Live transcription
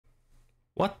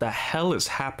What the hell is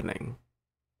happening?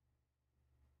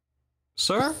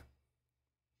 Sir?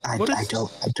 I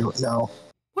don't know.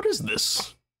 What is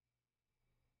this?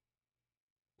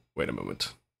 Wait a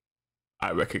moment.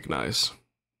 I recognize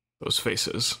those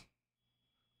faces.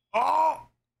 Oh!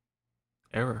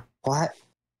 Error. What?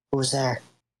 Who was there?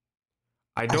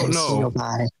 I don't know. See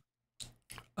nobody.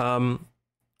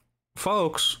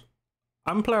 Folks,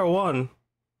 I'm player 1.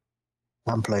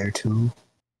 I'm player 2.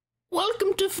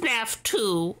 Welcome to FNAF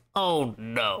 2. Oh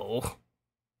no.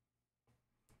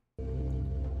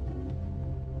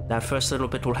 That first little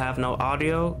bit will have no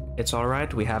audio. It's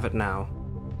alright, we have it now.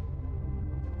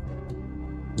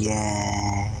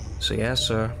 Yeah. So yes,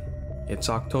 sir. It's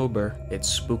October. It's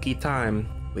spooky time.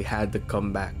 We had to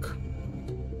come back.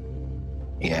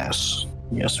 Yes.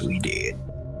 Yes, we did.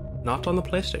 Not on the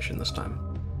PlayStation this time.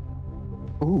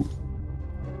 Ooh.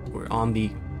 We're on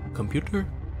the computer.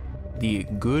 The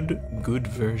good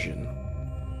version.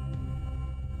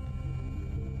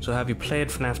 So have you played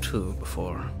FNAF 2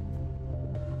 before?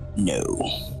 No.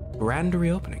 Grand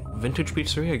reopening. Vintage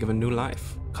Pizzeria given new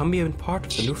life. Come be a part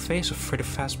of the new face of Freddy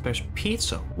Fazbear's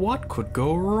Pizza. What could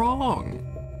go wrong?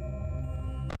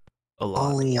 A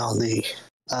lot.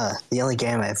 The only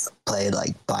game I've played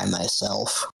like by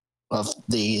myself of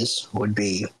these would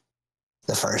be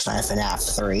the first time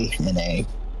FNAF 3 in a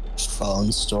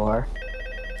phone store.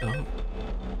 Oh.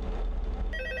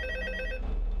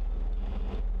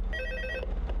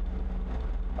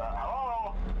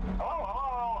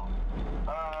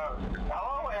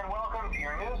 Hello and welcome to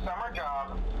your new summer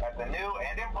job at the new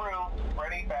and improved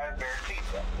Freddy Fazbear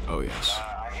Pizza. Oh yes.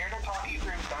 I'm here to talk you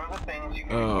through some of the things you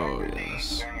can expect to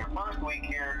see during your first week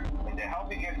here and to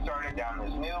help you get started down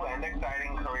this new and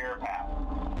exciting career path.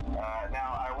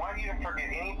 Now, I want you to forget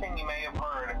anything you may have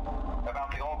heard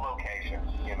about the old location,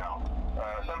 you know.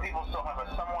 Some people still have a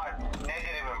somewhat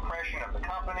negative impression of the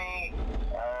company.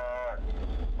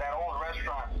 That old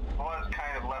restaurant was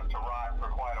kind of left to rot for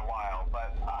quite a while,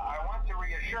 but I want to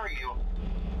reassure you,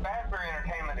 Fazbear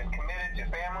Entertainment is committed to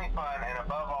family fun and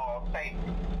above all, safety.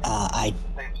 I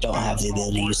don't have the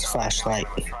ability to use flashlight.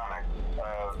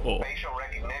 Facial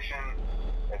recognition,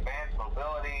 advanced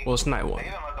mobility. Well, it's night 1. They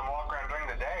even let them walk around during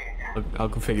the day. I'll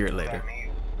configure it later.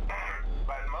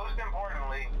 But most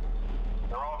importantly,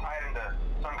 they're all tied into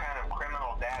some kind of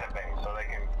criminal database so they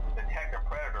can detect a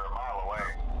predator a mile away.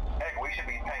 Heck, we should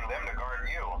be paying them to guard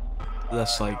you.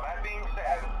 That's like That being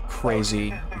said,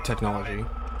 crazy technology.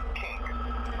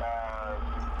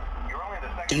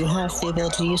 Do you have the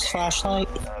ability to use flashlight?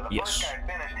 Yes.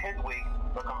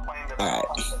 Alright.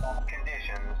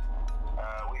 Conditions.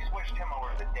 We switched him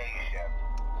over to the day shift.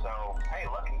 So, hey,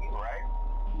 lucky you, right?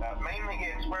 Mainly he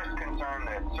expressed concern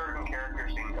that certain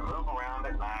characters seem to move around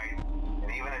at night and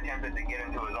even attempted to get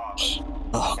into his office.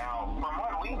 Oh. Now, from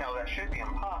what we know, that should be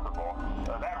impossible.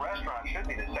 That restaurant should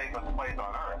be the safest place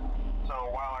on Earth. So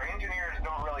while our engineers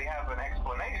don't really have an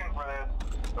explanation for this,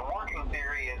 the working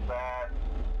theory is that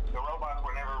the robots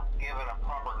were never given a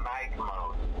proper night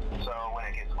mode. So when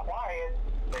it gets quiet,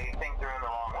 they think they're in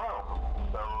the wrong room.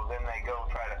 So then they go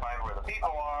try to find where the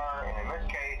people are, and in this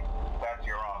case, that's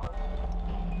your office.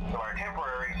 So our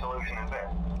temporary solution is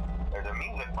this. There's a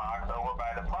music box over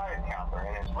by the prize counter,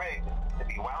 and it's rigged to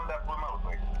be wound up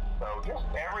remotely. So just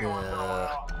every once in a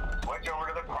while, switch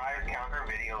over to the prize counter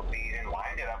video feed and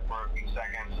wind it up for a few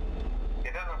seconds.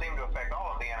 It doesn't seem to affect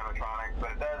all of the animatronics,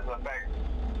 but it does affect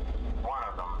one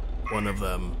of them. One of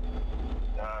them.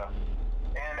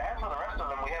 And as for the rest of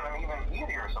them, we have an even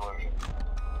easier solution.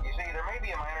 You see, there may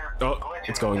be a minor glitch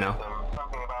it's in going the now. system,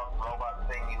 something about the robot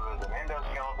seeing you as an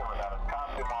endoskeleton without a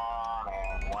costume on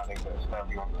and wanting to stuff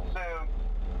you into a suit.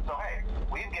 So hey,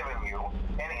 we've given you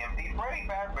an empty Freddy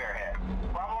Fazbear head.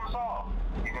 Problem solved.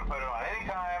 You can put it on any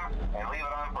time and leave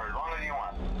it on for as long as you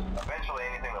want. Eventually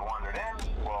anything that wandered in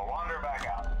will wander back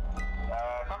out.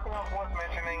 Something else worth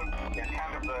mentioning is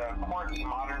kind of the quirky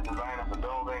modern design of the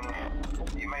building.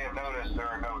 You may have noticed there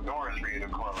are no doors for you to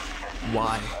close.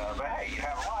 Why? But hey, you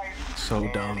have light. So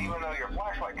and dumb. even though your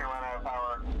flashlight can run out of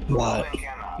power, What? the building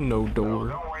cannot. No So door.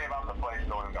 don't worry about the place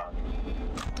going dark.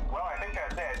 Well, I think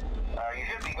that's it. You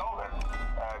should be golden.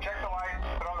 Check the lights,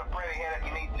 put on the Freddy head if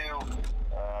you need to.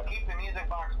 Keep the music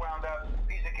box wound up.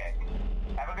 Piece of cake.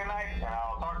 Have a good night, and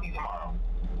I'll talk to you tomorrow.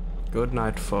 Good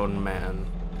night, phone man.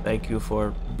 Thank you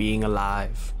for being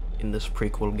alive in this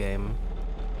prequel game.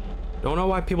 Don't know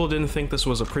why people didn't think this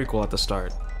was a prequel at the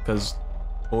start, because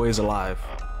boy's alive.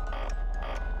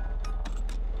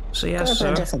 So yes, Could have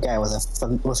been a sir. different guy with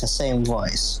the same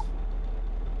voice.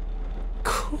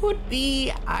 Could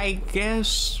be, I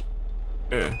guess.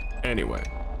 Anyway,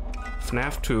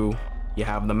 FNAF 2, you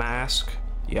have the mask,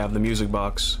 you have the music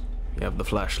box, You have the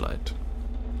flashlight.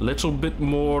 Little bit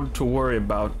more to worry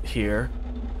about here.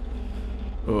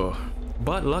 Oh.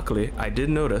 But luckily, I did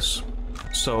notice.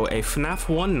 So a FNAF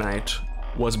 1 night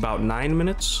was about 9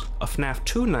 minutes. A FNAF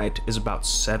 2 night is about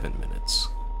 7 minutes.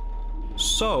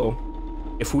 So,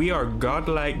 if we are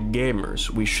godlike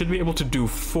gamers, we should be able to do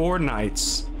 4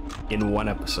 nights in 1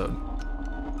 episode.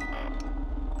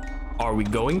 Are we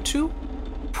going to?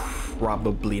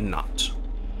 Probably not.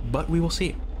 But we will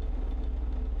see.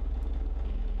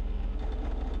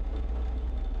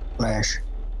 Flash.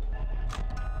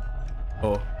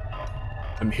 Oh.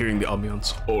 I'm hearing the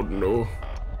ambience. Oh no.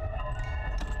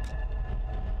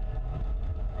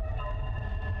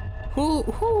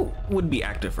 Who would be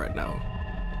active right now?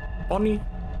 Bonnie?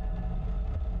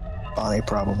 Bonnie,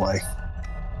 probably.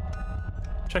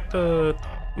 Check the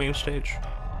main stage.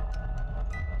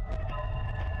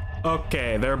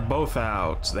 Okay, they're both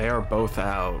out. They are both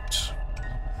out.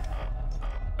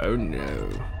 Oh no.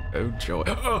 Oh joy.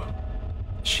 Oh!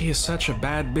 She is such a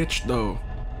bad bitch though.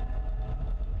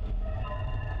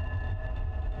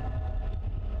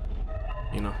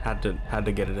 You know, had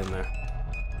to get it in there.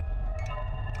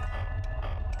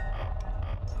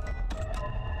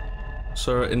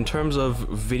 So in terms of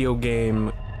video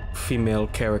game female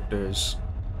characters,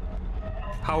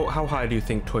 how high do you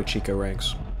think Toy Chica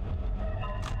ranks?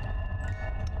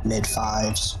 Mid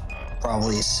 5s,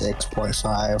 probably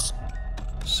 6.5.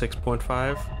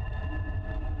 6.5?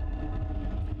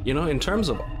 You know, in terms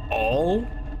of all,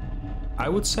 I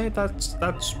would say that's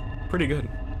pretty good.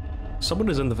 Someone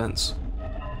is in the vents.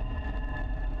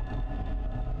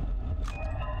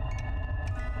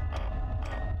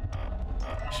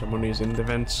 Someone is in the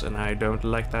vents, and I don't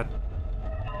like that.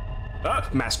 Ah!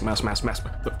 Mask. Mask.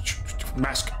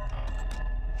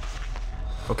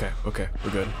 Okay, we're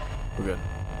good.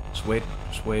 Just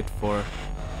wait for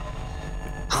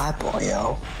Hi,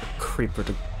 boyo. the creeper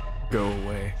to go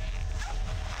away.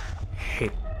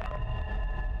 Hate.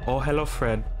 Oh, hello,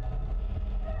 Fred.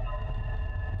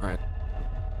 Alright.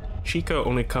 Chica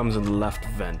only comes in the left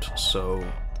vent, so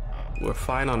we're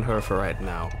fine on her for right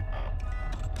now.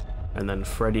 And then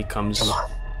Freddy comes.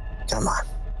 Come on.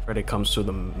 Freddy comes to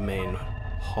the main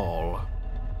hall.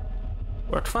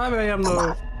 We're at 5 a.m.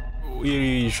 though.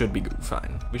 You should be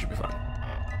fine. We should be fine.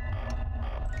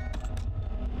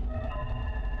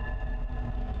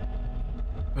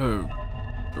 Oh,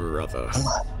 brother.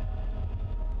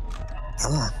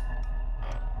 Come on.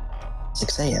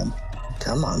 6 a.m.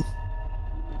 Come on.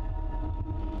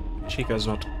 Chica's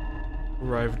not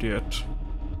arrived yet.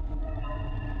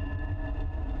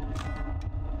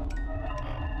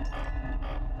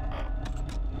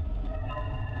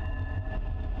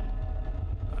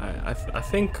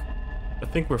 I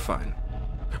think we're fine.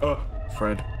 Oh,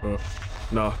 Fred. Oh.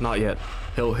 No, not yet.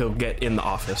 He'll get in the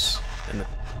office. And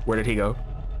where did he go?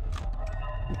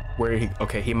 Where did he?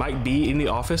 Okay, he might be in the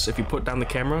office if you put down the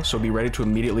camera, so be ready to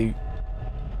immediately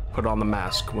put on the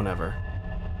mask whenever.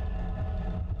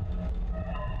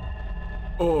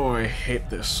 Oh, I hate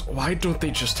this. Why don't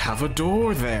they just have a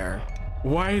door there?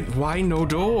 Why no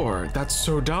door? That's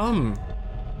so dumb.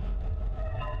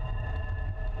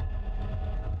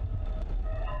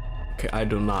 Okay, I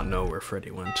do not know where Freddy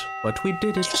went, but we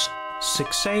did it.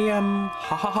 6 a.m.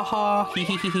 Ha ha ha ha. Hee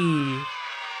hee hee hee.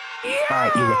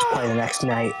 Alright, you get to play the next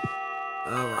night.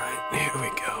 Alright, here we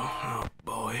go. Oh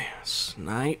boy. It's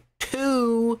night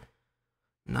 2.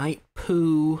 Night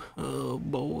poo. Oh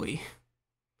boy.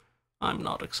 I'm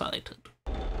not excited.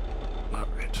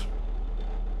 Alright.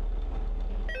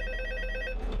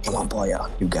 Come on,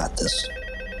 boyo. You got this.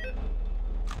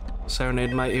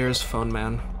 Serenade my ears, phone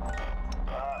man.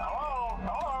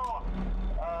 Hello?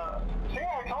 See,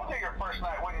 I told you your first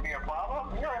night wouldn't be a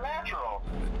problem. You're a natural.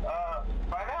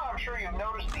 By now, I'm sure you've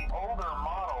noticed the older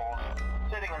models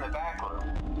sitting in the back room.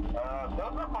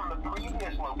 Those are from the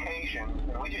previous location,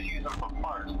 and we just use them for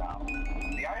parts now.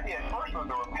 The idea at first was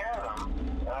to repair them.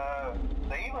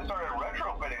 They even started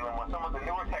retrofitting them with some of the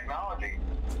newer technology,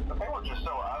 but they were just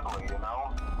so ugly, you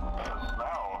know? The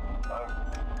smell.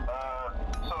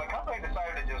 So the company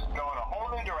decided to just go in a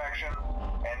whole new direction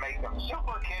and make them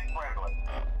super kid-friendly.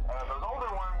 Those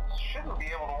older ones shouldn't be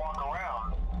able to walk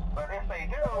around, but if they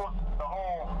do, the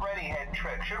whole Freddy head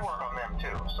trick should work on them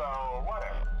too, so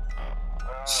whatever.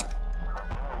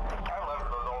 I love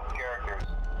those old characters.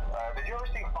 Did you ever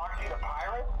see Foxy the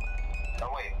Pirate?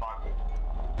 Oh wait, Foxy.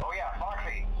 Oh yeah,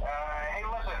 Foxy. Hey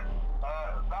listen,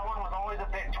 that one was always a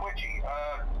bit twitchy.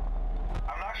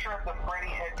 I'm not sure if the Freddy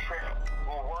head trick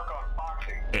will work on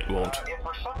Foxy. It won't. If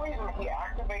for some reason he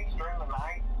activates during the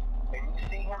night, and you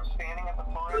see him standing at the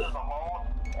far end of the hall,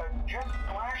 just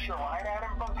flash your light at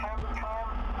him from time to time.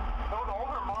 Those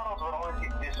older models would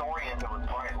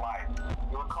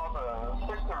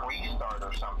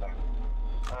or something.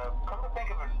 Come to think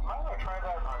of it, might want to try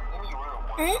that on any room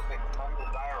where something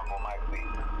undesirable might be.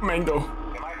 Mango.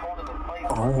 It might hold it in place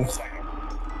for a few seconds.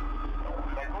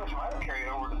 That glitch might have carried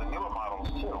over to the newer models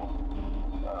too.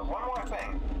 One more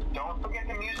thing, don't forget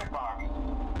the music box.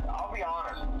 I'll be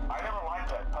honest, I never liked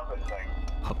that puppet thing.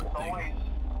 Puppet It's thing. always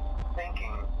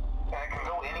thinking, and it can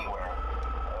go anywhere.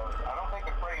 I don't think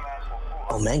the Freddy mask will fool us.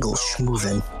 Oh, Mango's So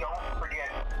moving. don't forget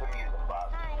the music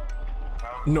box.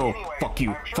 No, Anyway, fuck you,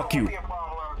 I'm sure fuck it won't you. be a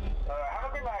problem. Have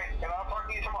a good night, and I'll talk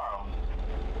to you tomorrow.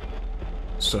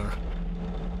 Sir,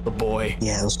 the boy.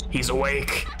 Yes. He's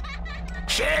awake.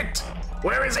 Shit!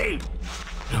 Where is he?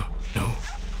 No, no,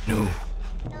 no.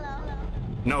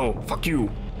 No, fuck you.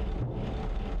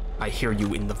 I hear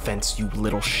you in the vents, you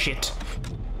little shit.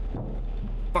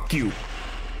 Fuck you.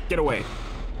 Get away.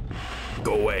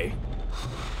 Go away.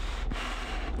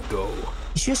 Go.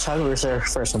 You should try to reserve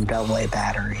for some AA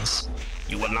batteries.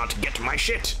 You will not get my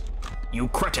shit, you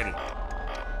cretin.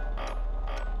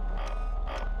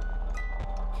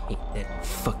 Hate that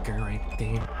fucker right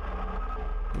there.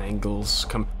 Mangles,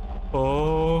 come.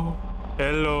 Oh,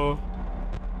 hello.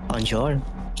 Bonjour.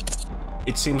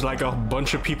 It seems like a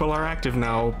bunch of people are active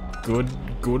now.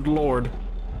 Good lord.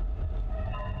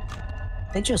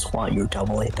 They just want your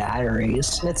AA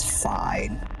batteries. It's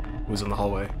fine. Who's in the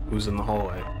hallway? Who's in the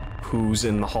hallway? Who's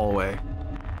in the hallway?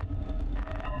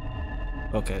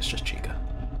 Okay, it's just Chica.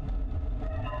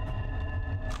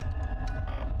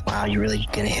 Wow, you're really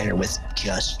gonna hit her with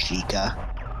just Chica.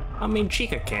 I mean,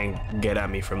 Chica can't get at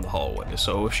me from the hallway,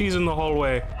 so if she's in the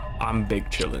hallway, I'm big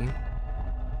chillin'.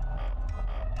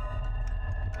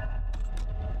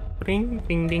 Ding,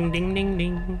 ding, ding, ding, ding,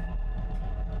 ding.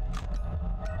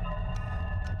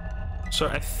 So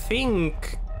I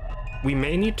think we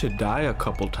may need to die a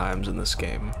couple times in this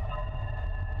game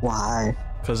Why?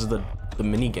 because of the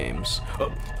mini games.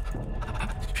 Oh.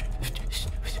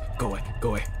 Go away, go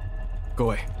away, go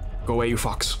away, go away, you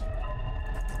fox.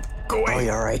 Go away. Oh,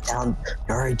 you're right down.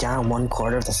 You're right down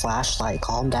 1/4 of the flashlight.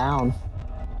 Calm down.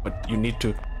 But you need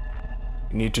to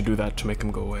do that to make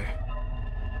him go away.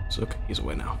 So look, he's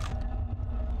away now.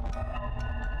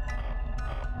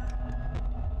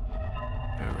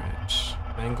 Alright.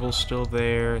 Mangle's still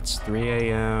there. It's 3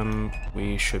 a.m.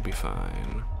 We should be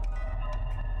fine.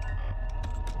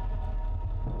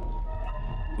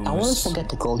 I want to forget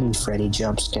the Golden Freddy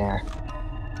jump scare.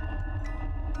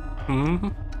 Hmm?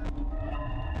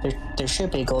 There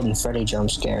should be a Golden Freddy jump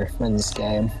scare in this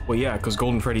game. Well, yeah, because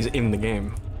Golden Freddy's in the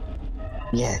game.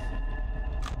 Yeah.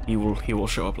 He will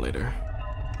show up later.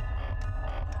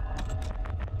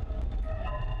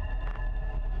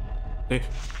 Hey.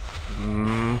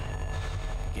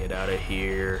 Get out of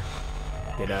here.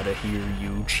 Get out of here,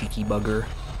 you cheeky bugger.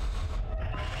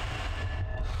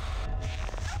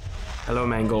 Hello,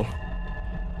 Mangle.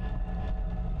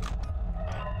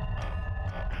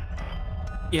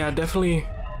 Yeah, definitely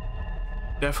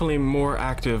more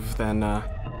active than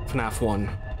FNAF 1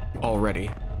 already.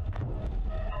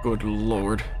 Good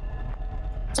lord.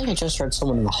 I think I just heard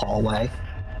someone in the hallway.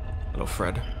 Hello,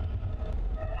 Fred.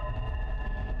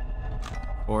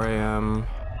 4 a.m.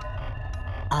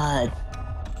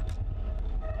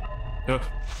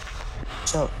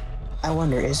 So, I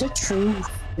wonder, is it true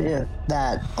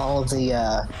that all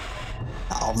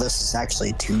this is actually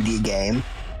a 2D game?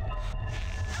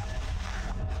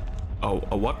 Oh,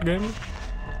 a what game?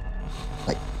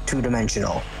 Like,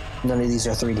 two-dimensional. None of these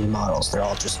are 3D models. They're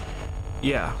all just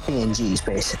Yeah, PNGs,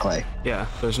 basically. yeah.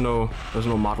 There's no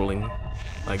modeling,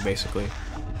 like, basically,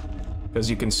 because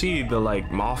you can see the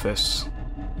Office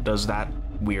does that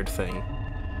weird thing.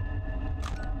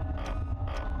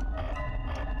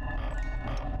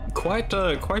 Quite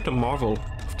a marvel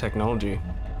of technology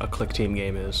a Click Team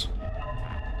game is.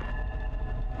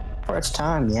 For its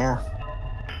time, yeah.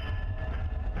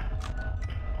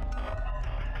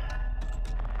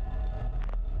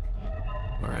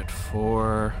 Alright,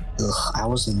 4. Ugh, I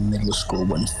was in middle school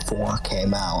when 4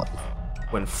 came out.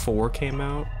 When 4 came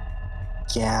out,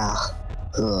 Yeah.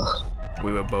 Ugh.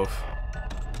 we were both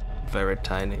very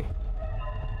tiny.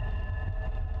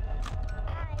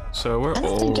 So we're I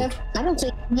don't old. think I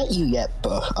met you yet,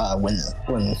 when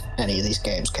any of these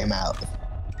games came out.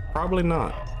 Probably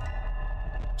not.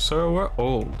 So we're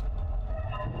old.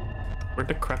 We're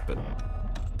decrepit. I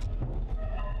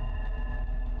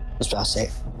was about to say,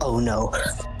 oh no,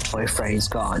 boy Freddy's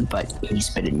gone, but he's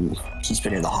been in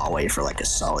the hallway for like a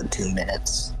solid 2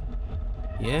 minutes.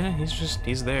 Yeah,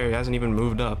 he's there. He hasn't even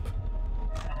moved up.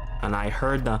 And I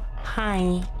heard the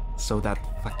hi, so that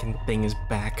fucking thing is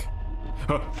back.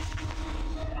 Huh.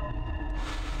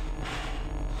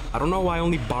 I don't know why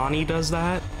only Bonnie does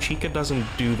that. Chica doesn't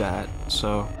do that,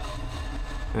 so...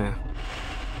 yeah.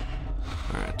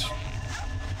 Alright.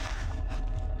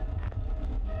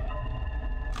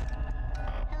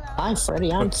 Hi,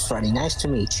 Freddy. I'm Freddy. Nice to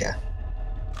meet you.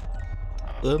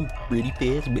 I'm Freddy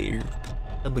Fazbear.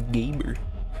 I'm a gamer.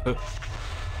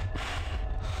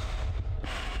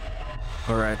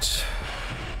 Alright.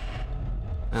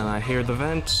 And I hear the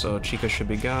vent, so Chica should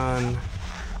be gone.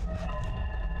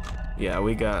 Yeah,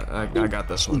 I got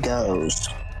this one. Goes.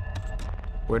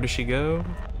 Where does she go?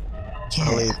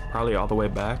 Yeah. Probably all the way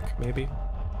back, maybe?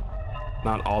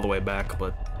 Not all the way back,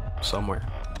 but somewhere.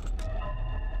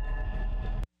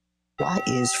 Why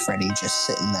is Freddy just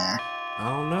sitting there? I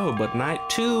don't know, but night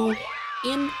 2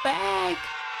 in the bag.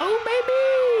 Oh,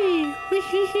 baby!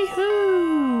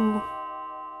 Wee-hee-hee-hoo!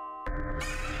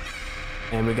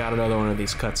 And we got another one of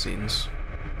these cutscenes.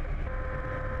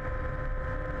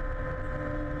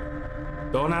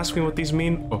 Don't ask me what these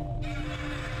mean. Oh.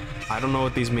 I don't know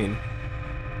what these mean.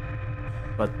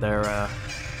 But they're,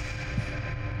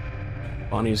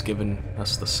 Bonnie's giving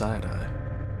us the side eye.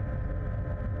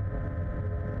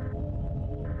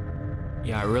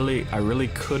 Yeah, I really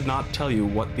could not tell you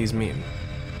what these mean.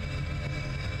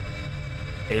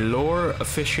 A lore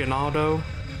aficionado?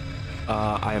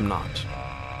 I am not.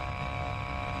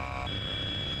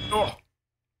 Oh!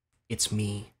 It's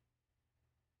me.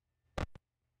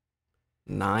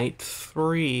 Night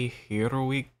 3, here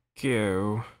we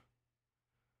go.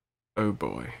 Oh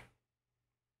boy.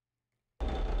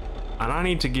 And I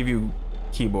need to give you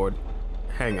keyboard.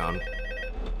 Hang on.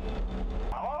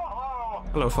 Hello?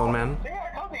 Hello, phone man. Yeah,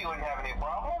 I told you you wouldn't have any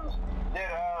problems. Did,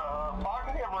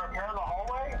 Foxy ever appear in the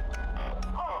hallway?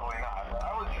 Probably not.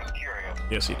 I was just curious.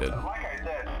 Yes, he did. Like I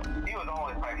said, he was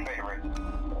always my favorite.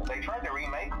 They tried to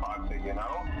remake Foxy, you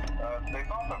know? They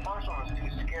thought the first one was too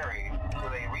scary, so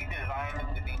they redesigned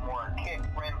it to be more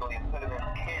kid-friendly instead of in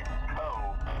Kids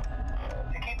Cove.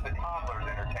 To keep the toddlers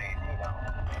entertained, you know?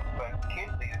 But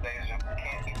kids these days just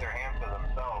can't keep their hands to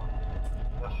themselves.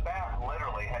 The staff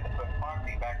literally had to put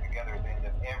Foxy back together at the end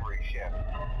of every shift.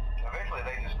 Eventually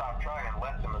they just stopped trying and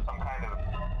left him as some kind of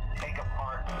take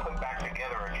apart, put back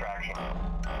together attraction.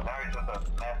 Now he's just a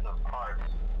mess of parts.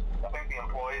 I think the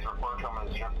employees refer to him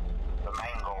as just the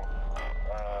mangle.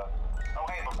 Oh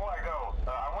hey, before I go,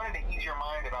 I wanted to ease your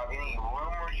mind about any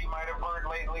rumors you might have heard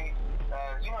lately.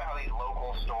 You know how these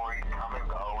local stories come and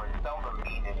go and seldom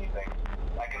mean anything.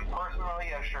 I can personally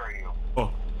assure you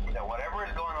that whatever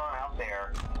is going on out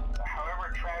there,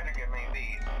 however tragic it may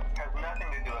be, has nothing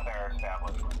to do with our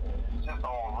establishment. It's just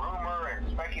all rumor and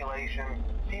speculation,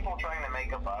 people trying to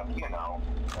make a buck, you know.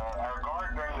 Our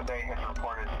guard during the day has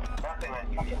reported nothing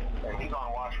unusual, and he's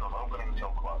on watch from opening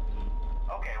till close.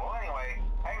 Okay, well anyway,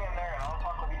 hang in there and I'll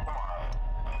talk with you tomorrow.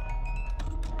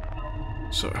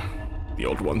 So, the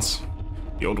old ones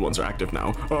are active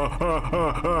now.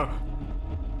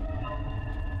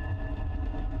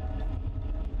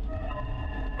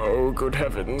 Oh, good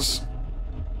heavens.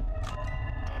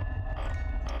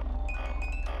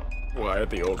 Why are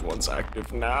the old ones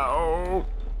active now?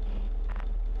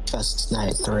 Because it's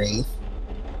night 3.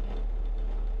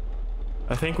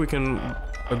 I think we can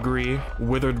agree,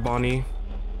 Withered Bonnie,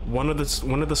 one of the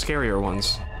scarier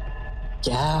ones.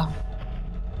 Yeah.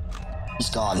 He's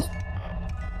gone.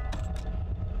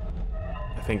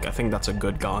 I think that's a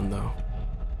good gone though.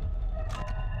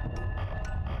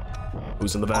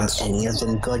 Who's in the vents? Aren't any of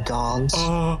them good gones?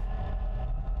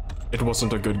 It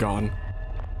wasn't a good gone.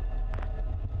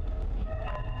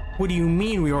 What do you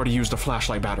mean we already used a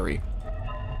flashlight battery?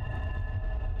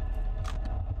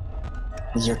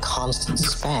 Your constant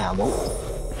spam.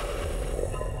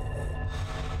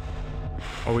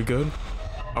 Are we good?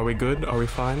 Are we good? Are we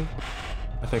fine?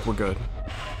 I think we're good.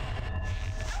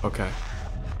 Okay.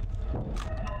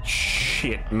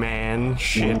 Shit, man.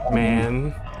 Shit,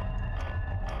 man.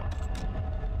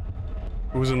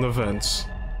 Who's in the vents?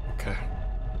 Okay.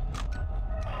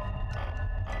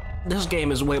 This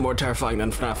game is way more terrifying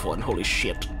than FNAF 1. Holy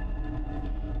shit.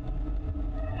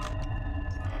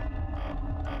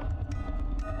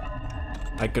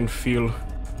 I can feel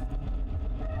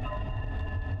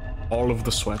all of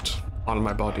the sweat on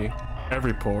my body.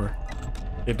 Every pore.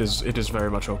 It is very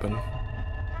much open.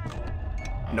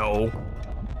 No.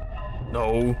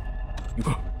 No.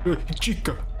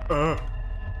 Chica.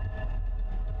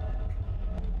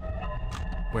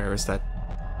 Where is that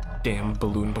damn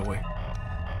balloon boy?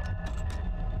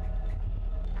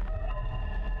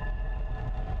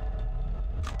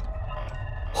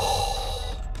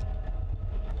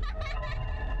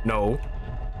 No.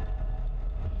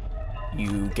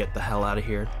 You get the hell out of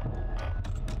here.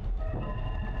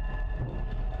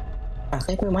 I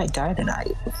think we might die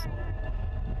tonight.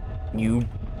 You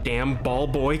damn ball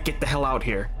boy, get the hell out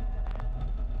here.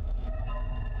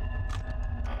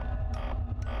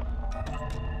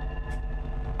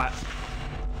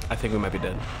 I think we might be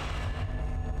dead.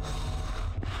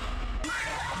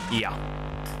 Yeah.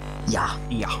 Yeah.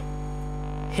 Yeah.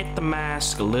 Hit the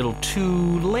mask a little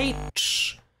too late.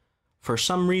 For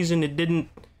some reason it didn't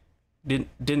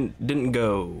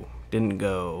go. Didn't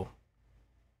go.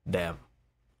 Damn.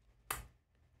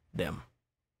 Damn.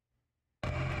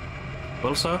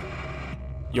 Well, sir,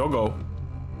 your go.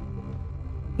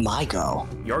 My go.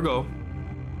 Your go.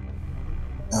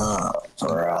 Oh,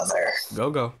 brother.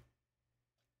 Go.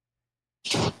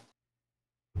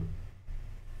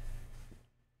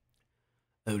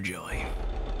 Oh joy.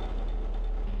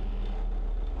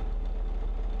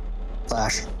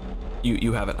 Flash.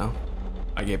 You have it now.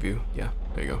 I gave you. Yeah,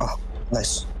 there you go. Oh,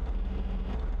 nice.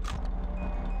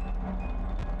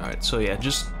 Alright, so yeah,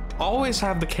 just always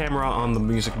have the camera on the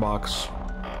music box.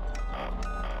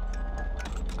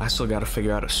 I still gotta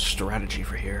figure out a strategy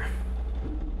for here.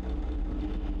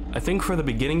 I think for the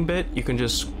beginning bit, you can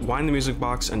just wind the music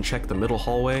box and check the middle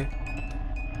hallway.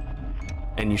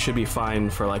 And you should be fine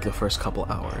for like the first couple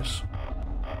hours.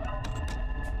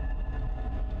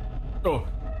 Oh.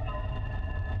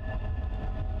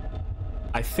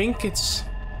 I think it's,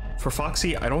 for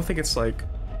Foxy, I don't think it's like,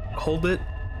 hold it.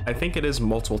 I think it is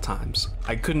multiple times.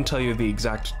 I couldn't tell you the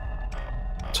exact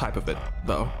type of it,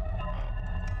 though.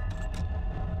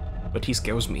 But he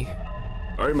scares me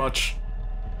very much.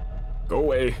 Go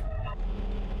away.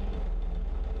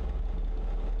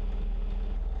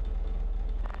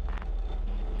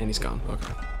 And he's gone,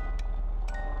 okay.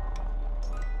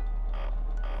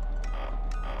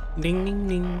 Ding ding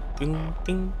ding ding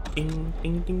ding ding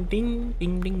ding ding ding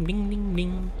ding ding ding ding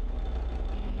ding.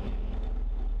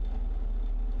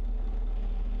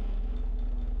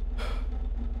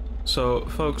 So,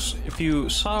 folks, if you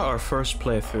saw our first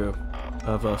playthrough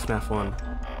of FNAF 1,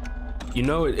 you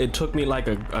know it took me like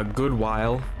a good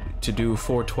while to do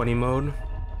 420 mode.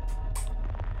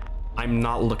 I'm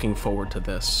not looking forward to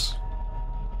this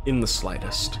in the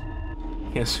slightest.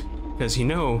 Yes, because you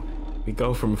know, we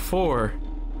go from 4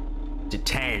 to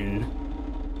 10.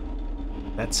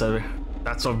 That's a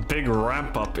big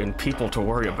ramp up in people to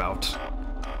worry about.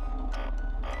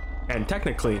 And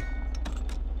technically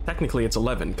it's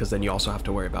 11, because then you also have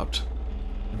to worry about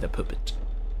the puppet.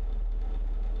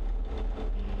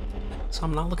 So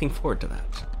I'm not looking forward to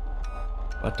that.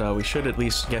 But we should at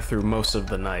least get through most of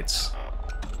the nights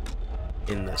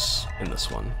in this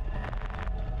one.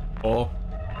 Oh.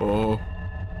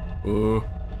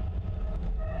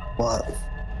 What?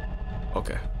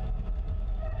 Okay.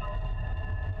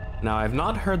 Now I've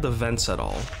not heard the vents at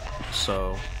all,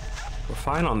 so we're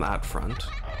fine on that front.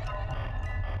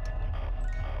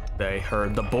 They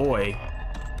heard the boy.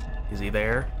 Is he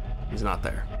there? He's not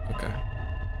there. Okay.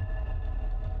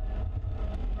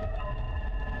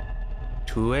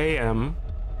 2 a.m.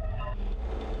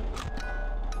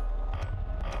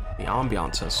 The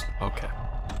ambiance is okay.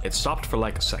 It stopped for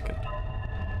like a second,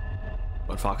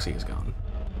 but Foxy is gone.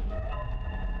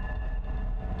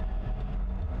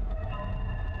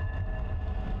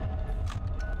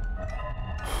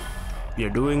 You're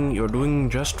doing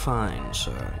just fine,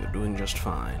 sir. You're doing just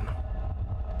fine.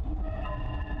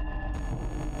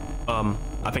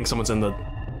 I think someone's in the...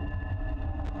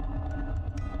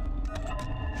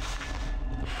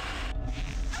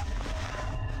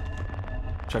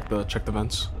 Check the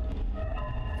vents.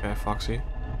 Okay, Foxy.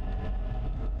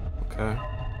 Okay.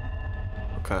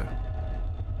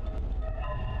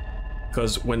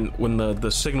 Because when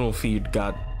the signal feed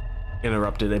got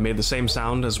interrupted, it made the same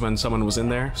sound as when someone was in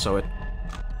there, so it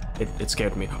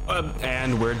scared me.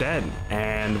 And we're dead.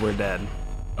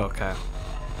 Okay.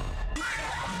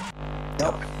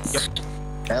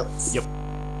 Yep.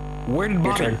 Where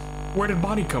did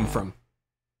Bonnie come from?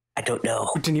 I don't know.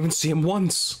 We didn't even see him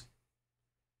once.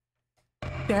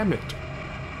 Damn it.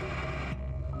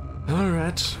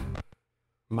 Alright.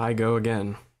 My go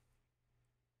again.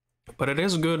 But it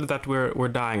is good that we're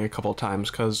dying a couple times,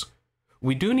 because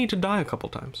we do need to die a couple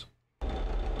times.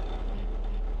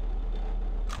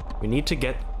 We need to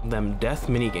get them death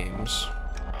minigames.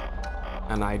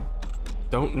 And I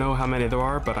don't know how many there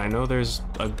are, but I know there's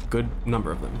a good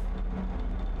number of them.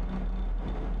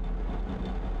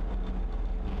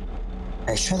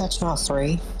 Are you sure that's not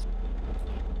 3?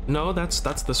 No, that's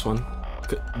this one.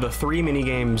 The 3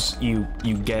 minigames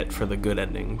you get for the good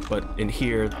ending, but in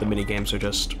here the minigames are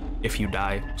just if you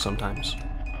die sometimes.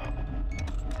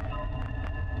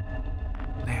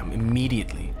 Damn,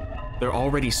 immediately. They're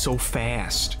already so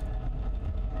fast.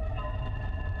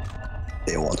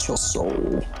 They want your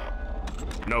soul.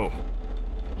 No.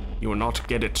 You will not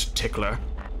get it, Tickler.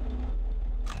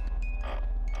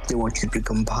 They want you to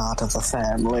become part of the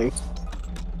family.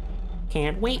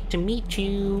 Can't wait to meet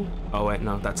you. Oh wait,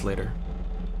 no, that's later.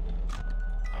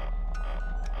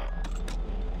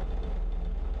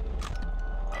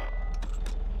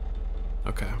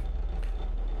 Okay.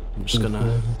 I'm just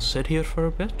gonna sit here for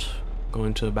a bit.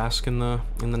 Going to bask in the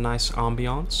nice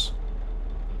ambiance.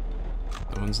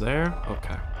 No one's there?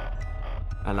 Okay.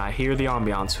 And I hear the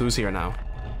ambiance. Who's here now?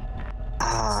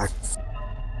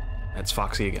 It's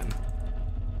Foxy again.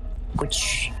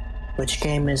 Which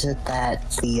game is it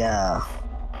that the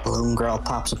balloon girl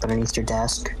pops up underneath your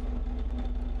desk?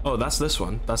 Oh, that's this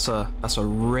one. That's a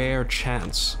rare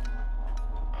chance.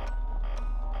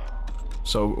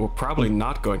 So we're probably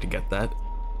not going to get that.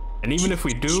 And even if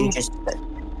we do,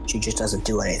 she just doesn't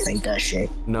do anything, does she?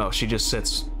 No, she just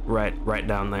sits right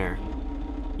down there.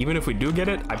 Even if we do get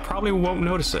it, I probably won't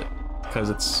notice it because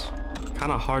it's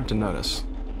kind of hard to notice.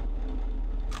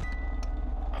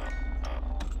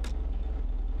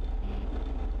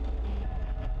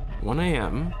 $1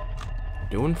 a.m.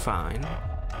 Doing fine.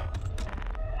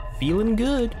 Feeling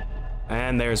good.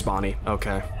 And there's Bonnie.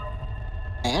 Okay.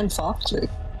 And Foxy.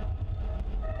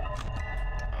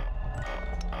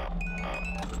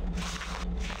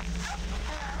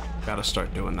 Gotta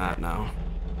start doing that now.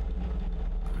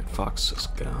 Alright, Fox is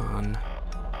gone.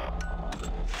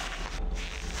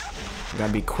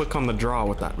 Gotta be quick on the draw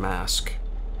with that mask.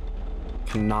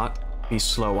 Cannot be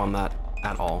slow on that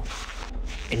at all.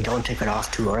 And don't take it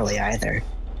off too early either.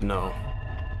 No.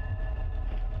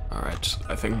 Alright,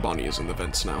 I think Bonnie is in the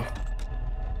vents now.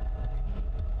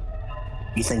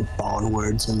 You think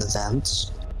Bonward's in the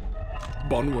vents?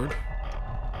 Bonward.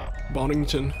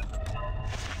 Bonington.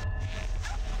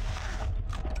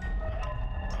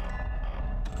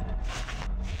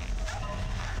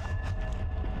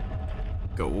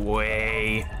 Go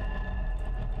away.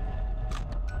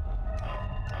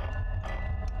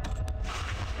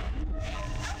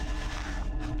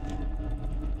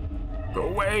 Go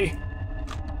away.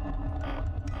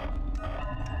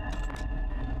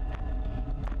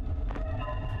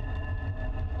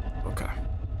 Okay.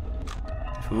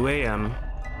 2 a.m.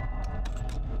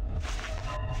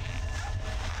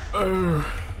 Oh,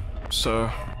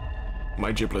 sir.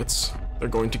 My giblets. They're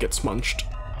going to get smudged.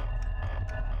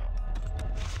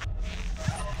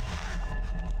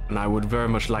 And I would very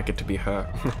much like it to be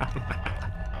her.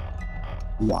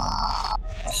 Wow.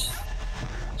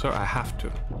 Sir, I have to.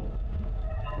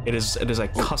 It is a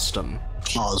custom.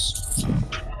 Pause.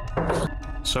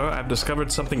 Sir, I've discovered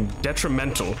something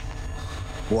detrimental.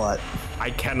 What? I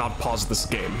cannot pause this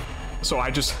game. So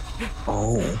I just...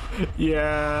 Oh.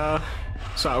 Yeah.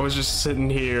 So I was just sitting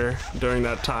here during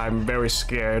that time, very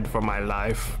scared for my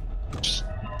life.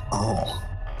 Oh.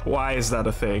 Why is that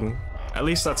a thing? At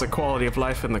least that's a quality of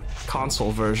life in the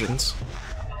console versions.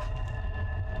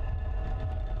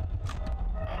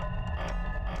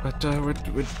 But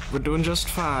we're doing just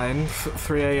fine.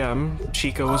 3 a.m.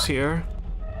 Chica was here.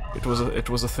 It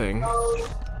was a thing. Oh.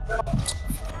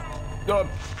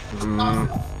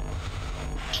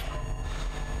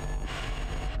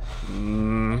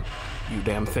 You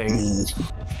damn thing.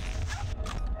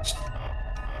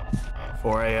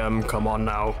 4 a.m. Come on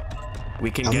now. We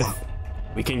can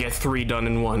get 3 done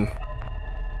in 1.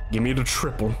 Give me the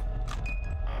triple.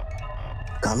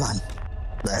 Come on.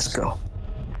 Let's go.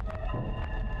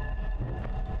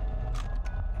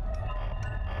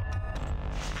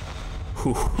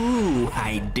 Hoo-hoo,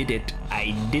 I did it.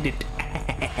 I did it.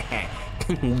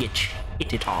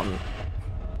 Get it on.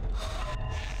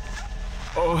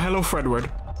 Oh, hello,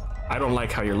 Fredward. I don't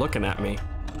like how you're looking at me.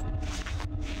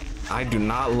 I do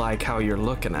not like how you're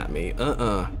looking at me.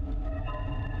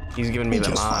 He's giving me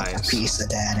them eyes. A piece of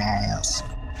that ass.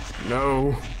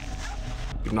 No.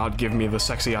 Do not give me the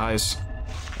sexy eyes.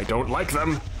 I don't like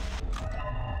them.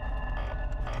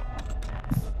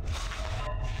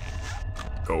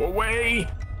 Go away.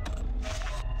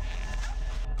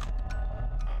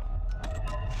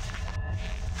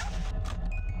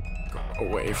 Go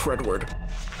away, Fredward.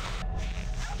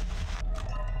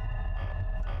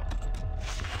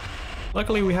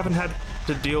 Luckily, we haven't had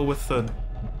to deal with the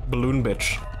balloon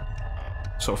bitch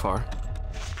so far.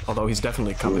 Although he's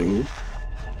definitely coming.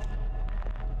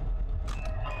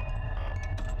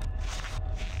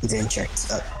 He didn't check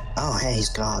that. Oh, hey, he's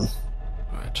gone.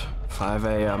 Alright, 5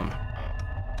 a.m.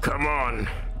 Come on!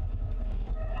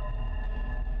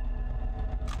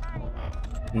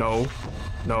 No.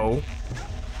 No.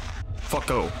 Fuck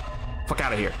go. Fuck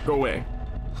out of here. Go away.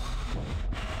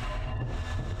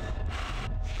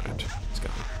 Alright, he's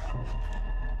gone.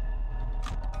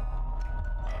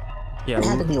 Yeah. I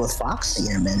had to deal with Foxy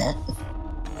in a minute.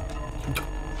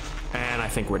 And I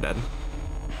think we're dead.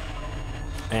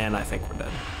 And I think we're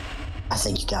dead. I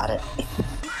think you got it.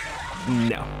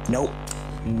 No. Nope.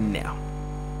 No.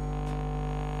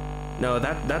 No,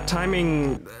 that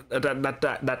timing,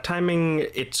 that timing,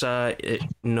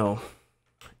 no.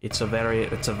 It's a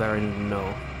very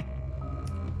no.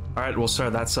 All right, well, sir,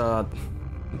 that's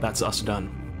us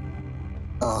done.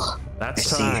 Oh,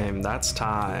 That's time. That's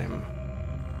time.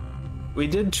 We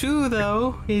did 2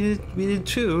 though. We did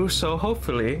 2. So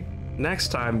hopefully next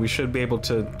time we should be able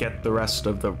to get the rest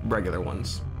of the regular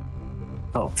ones.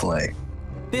 Hopefully.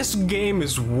 This game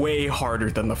is way harder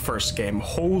than the first game.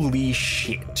 Holy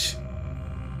shit.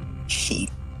 Shit.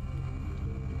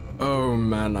 Oh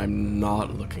man, I'm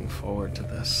not looking forward to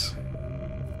this.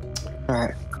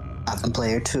 Alright. I've been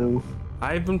player 2.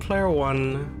 I've been player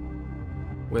 1.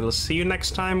 We'll see you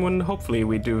next time when hopefully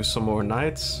we do some more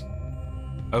nights.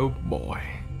 Oh boy.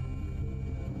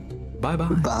 Bye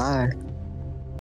bye. Bye.